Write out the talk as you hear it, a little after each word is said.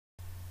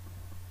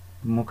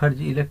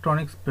Mukherjee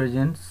Electronics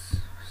presents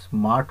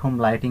Smart Home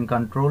Lighting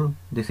Control.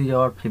 This is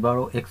our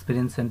Fibaro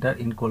Experience Center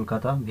in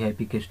Kolkata,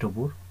 VIP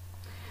KESTOPUR.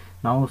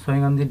 Now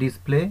showing on the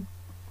display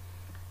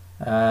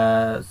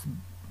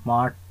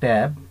smart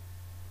tab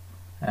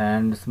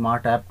and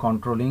smart app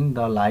controlling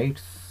the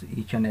lights,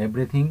 each and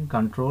everything,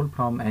 control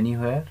from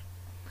anywhere,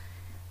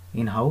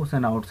 in house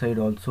and outside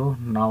also.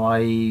 Now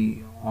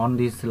I on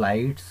these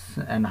lights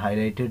and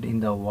highlighted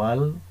in the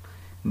wall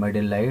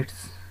middle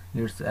lights.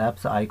 Its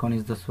apps icon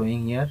is the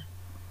showing here.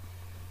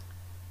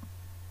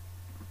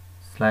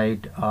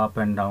 Slide up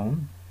and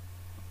down.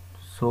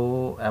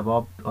 So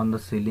above on the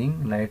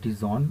ceiling light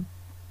is on,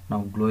 now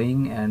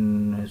glowing,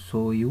 and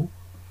show you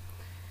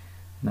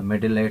the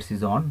middle lights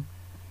is on.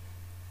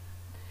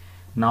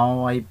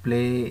 Now I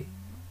play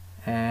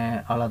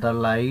another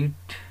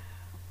light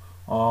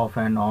off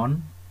and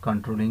on,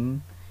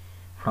 controlling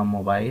from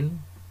mobile.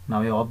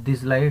 Now I off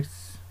these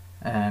lights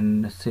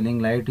and ceiling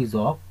light is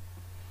off.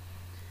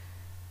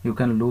 You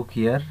can look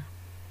here,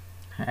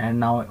 and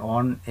now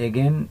on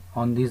again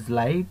on this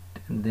light,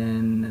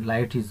 then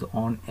light is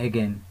on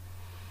again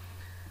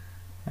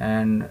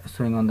and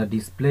showing on the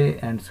display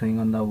and showing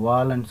on the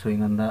wall and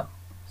showing on the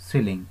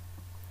ceiling.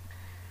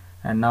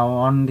 And now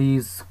on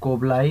this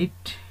scope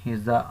light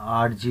is the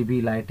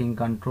RGB lighting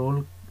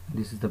control.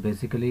 This is the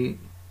basically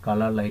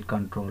color light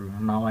control.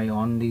 Now I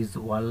on this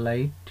wall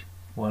light,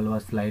 wall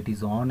was light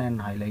is on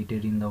and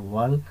highlighted in the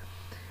wall.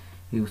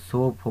 You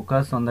show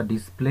focus on the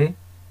display,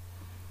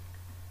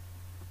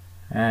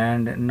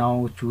 and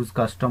now choose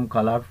custom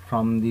color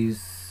from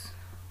this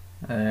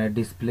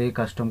display.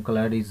 Custom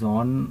color is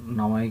on.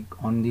 Now I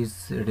on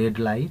this red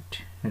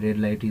light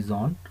is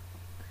on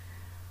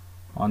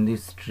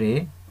this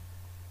tray,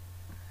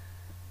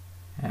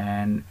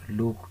 and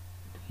look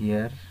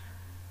here,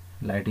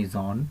 light is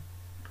on.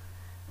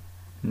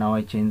 Now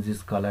I change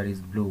this color is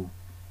blue,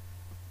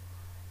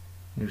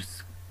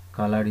 its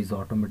color is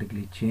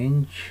automatically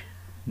change.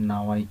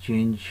 Now I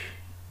change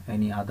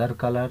any other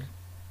color,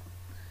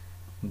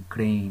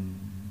 green.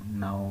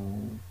 Now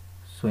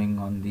showing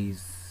on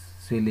this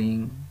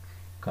ceiling,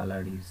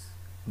 color is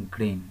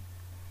green.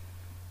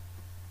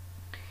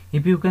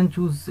 If you can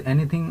choose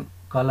anything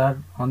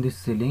color on this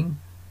ceiling.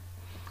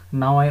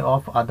 Now I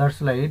off other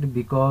slide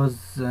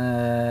because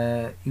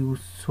you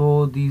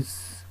saw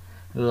this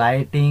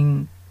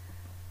lighting,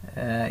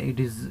 it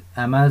is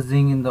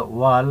amazing in the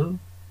wall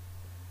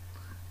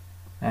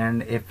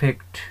and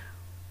effect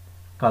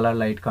color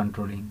light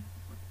controlling.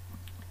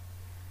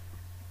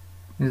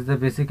 This is the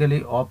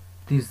basically off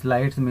these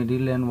lights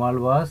middle and wall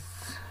was,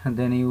 and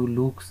then you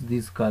looks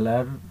this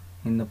color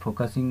in the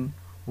focusing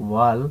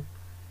wall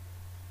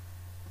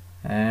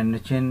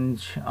and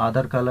change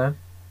other color,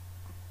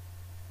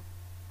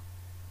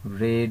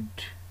 red,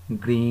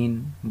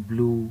 green,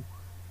 blue.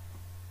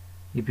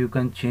 If you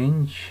can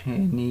change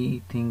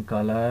anything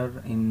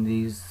color in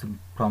this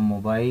from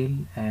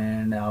mobile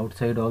and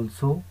outside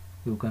also,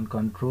 you can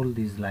control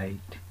this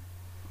light.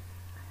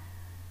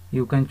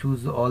 You can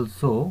choose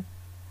also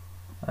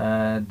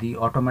the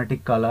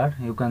automatic color.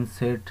 You can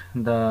set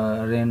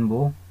the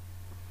rainbow,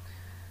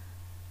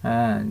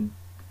 and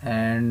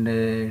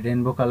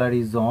rainbow color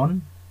is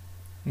on.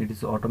 It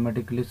is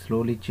automatically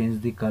slowly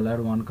change the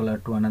color, one color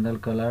to another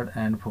color,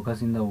 and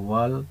focus in the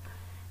wall.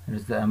 It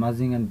is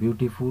amazing and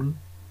beautiful.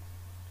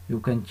 You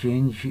can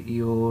change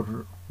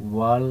your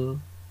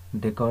wall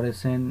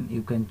decoration,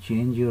 you can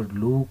change your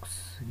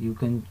looks, you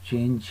can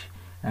change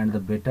and the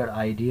better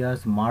idea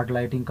smart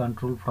lighting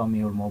control from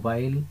your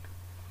mobile.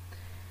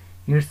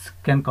 It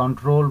can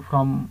control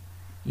from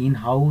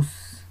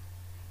in-house,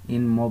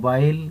 in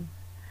mobile,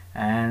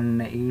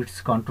 and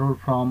it's control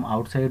from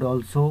outside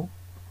also.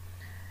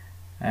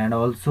 And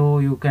also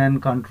you can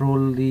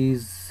control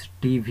these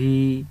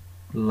TV,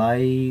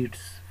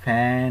 lights,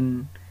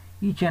 fan,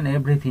 each and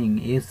everything,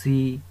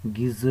 AC,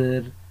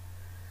 geyser.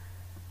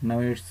 Now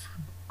it's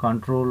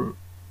control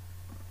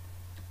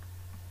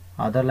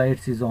other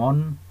lights is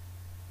on.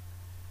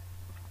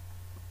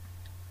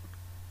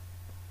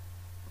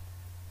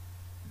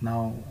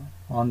 Now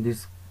on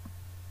this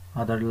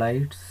other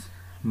lights,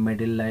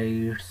 middle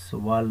lights,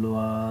 wall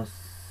was,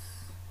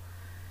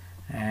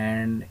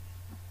 and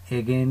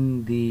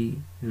again the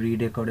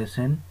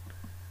redecoration.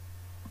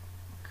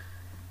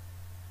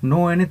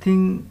 No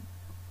anything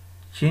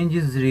change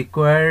is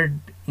required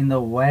in the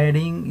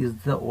wiring. Is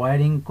the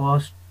wiring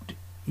cost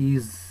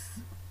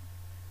is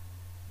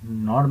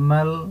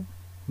normal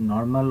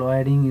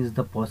wiring is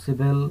the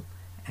possible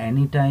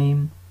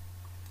anytime.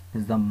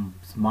 Is the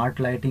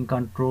smart lighting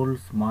control,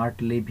 smart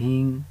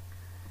living.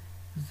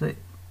 So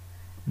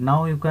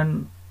now you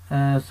can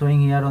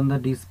showing here on the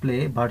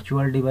display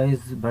virtual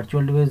device.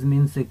 Virtual device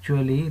means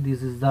actually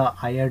this is the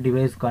IR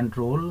device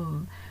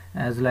control,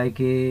 as like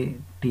a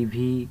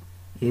TV,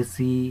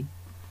 AC,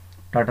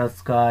 Tata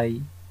Sky,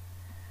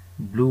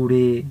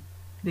 Blu-ray,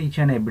 each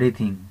and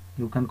everything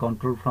you can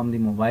control from the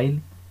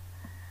mobile.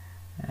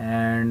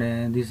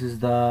 And this is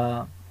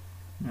the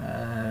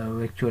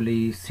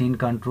actually scene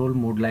control,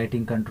 mood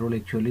lighting control.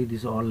 Actually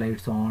this all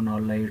lights on,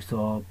 all lights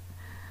off.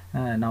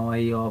 Now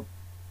I off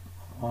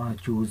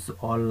choose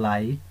all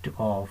light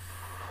off,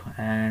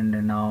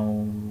 and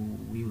now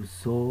you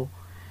saw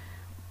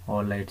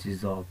all lights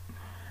is off.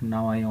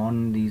 Now I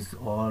on these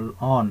all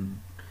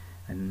on,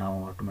 and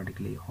now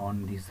automatically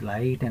on this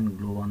light and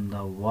glow on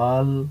the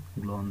wall,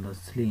 glow on the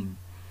ceiling.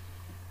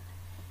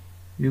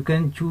 You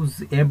can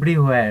choose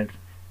everywhere,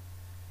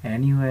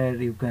 anywhere.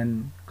 You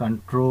can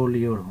control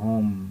your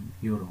home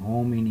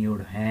in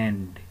your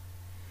hand.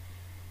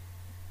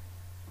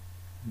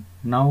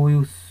 Now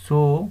you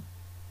saw,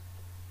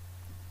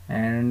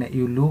 and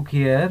you look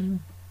here,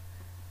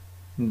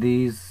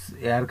 these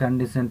air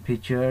condition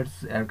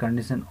features, air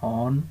condition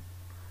on.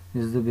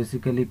 This is the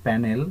basically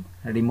panel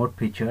remote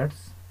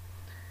features,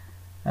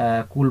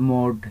 cool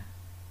mode,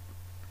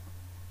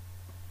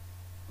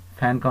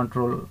 fan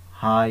control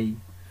high,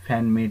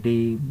 fan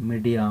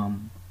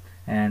medium,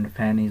 and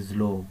fan is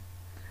low.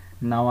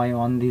 Now I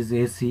on this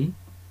AC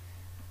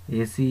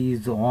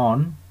is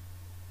on.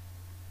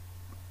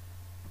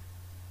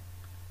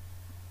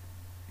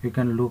 You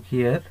can look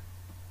here,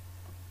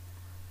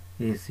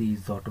 AC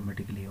is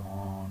automatically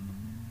on.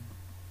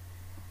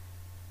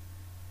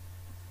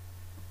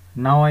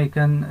 Now I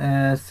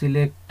can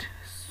select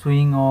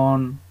swing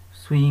on,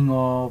 swing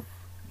off,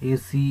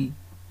 AC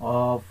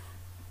off.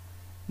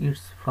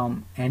 It's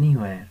from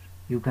anywhere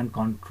you can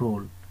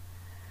control.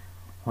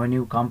 When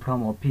you come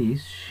from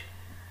office,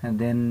 and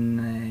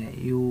then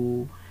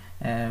you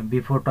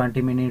before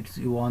 20 minutes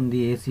you on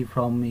the AC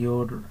from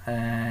your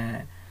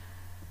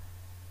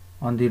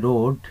on the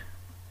road,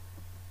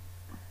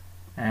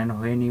 and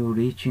when you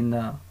reach in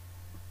the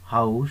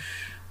house,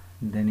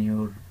 then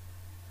your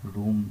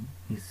room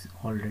is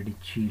already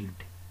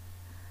chilled.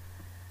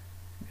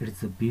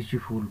 It's a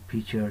beautiful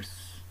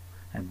features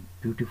and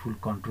beautiful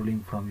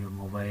controlling from your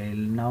mobile.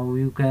 Now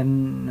you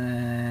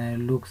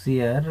can look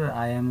here,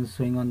 I am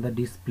showing on the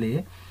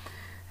display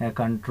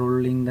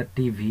controlling the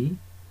TV.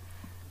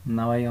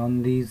 Now I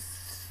on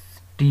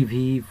this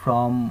TV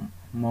from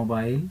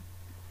mobile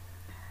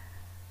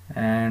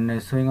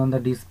and showing on the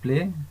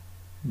display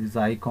this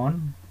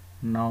icon.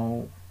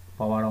 Now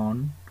power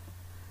on.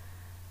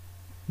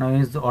 Now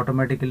is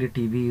automatically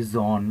TV is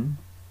on.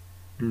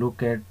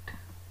 Look at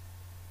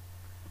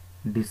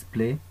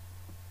display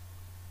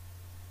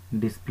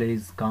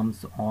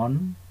comes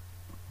on.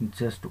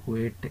 Just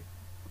wait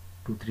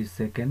 2-3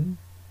 seconds,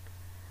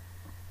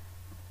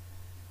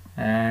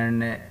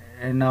 and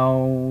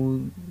now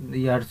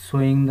we are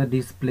showing the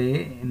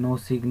display no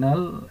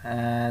signal.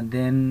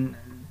 Then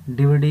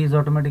DVD is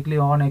automatically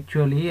on.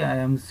 Actually I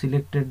am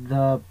selected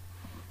the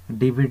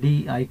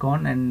DVD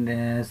icon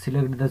and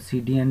select the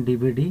CD and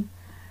DVD.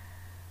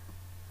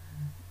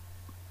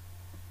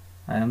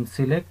 I am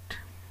select,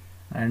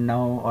 and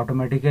now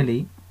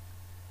automatically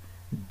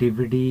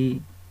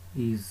DVD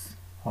is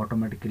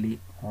automatically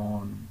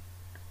on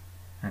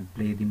and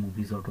play the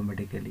movies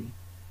automatically.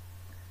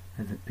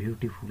 Has a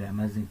beautiful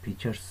amazing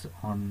features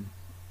on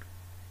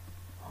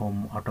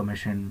home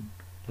automation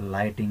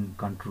lighting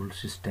control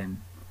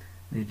system.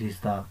 It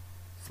is the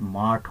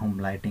smart home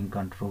lighting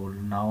control.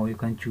 Now you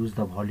can choose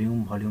the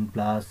volume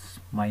plus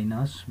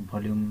minus.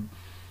 Volume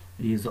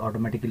is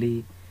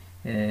automatically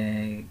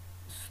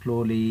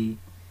slowly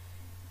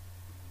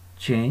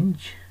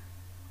change,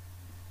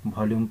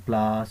 volume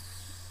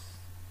plus,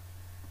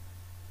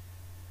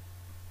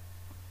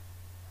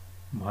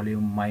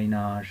 volume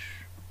minus,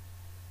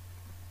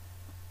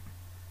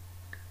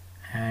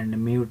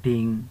 and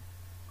muting,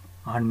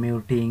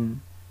 unmuting,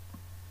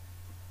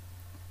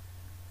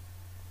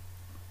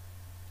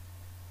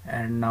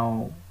 and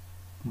now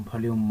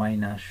volume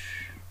minus.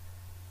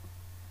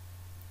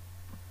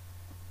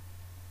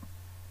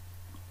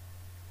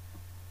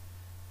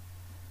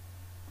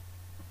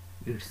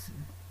 It's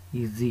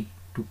easy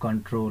to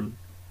control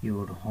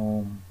your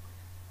home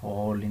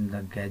all in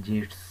the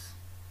gadgets,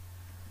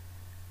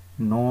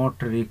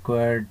 not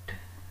required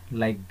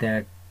like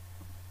that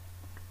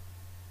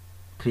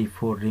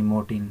 3-4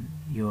 remote in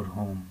your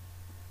home.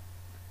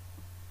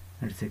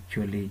 It's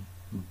actually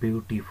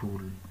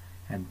beautiful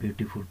and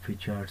beautiful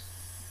features,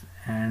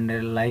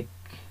 and like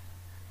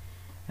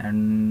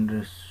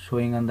and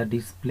showing on the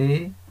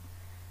display,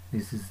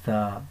 this is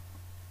the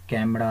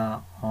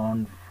camera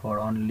on for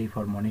only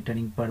for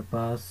monitoring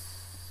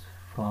purpose.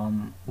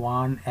 From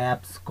one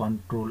apps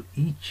control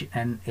each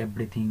and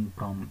everything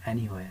from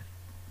anywhere.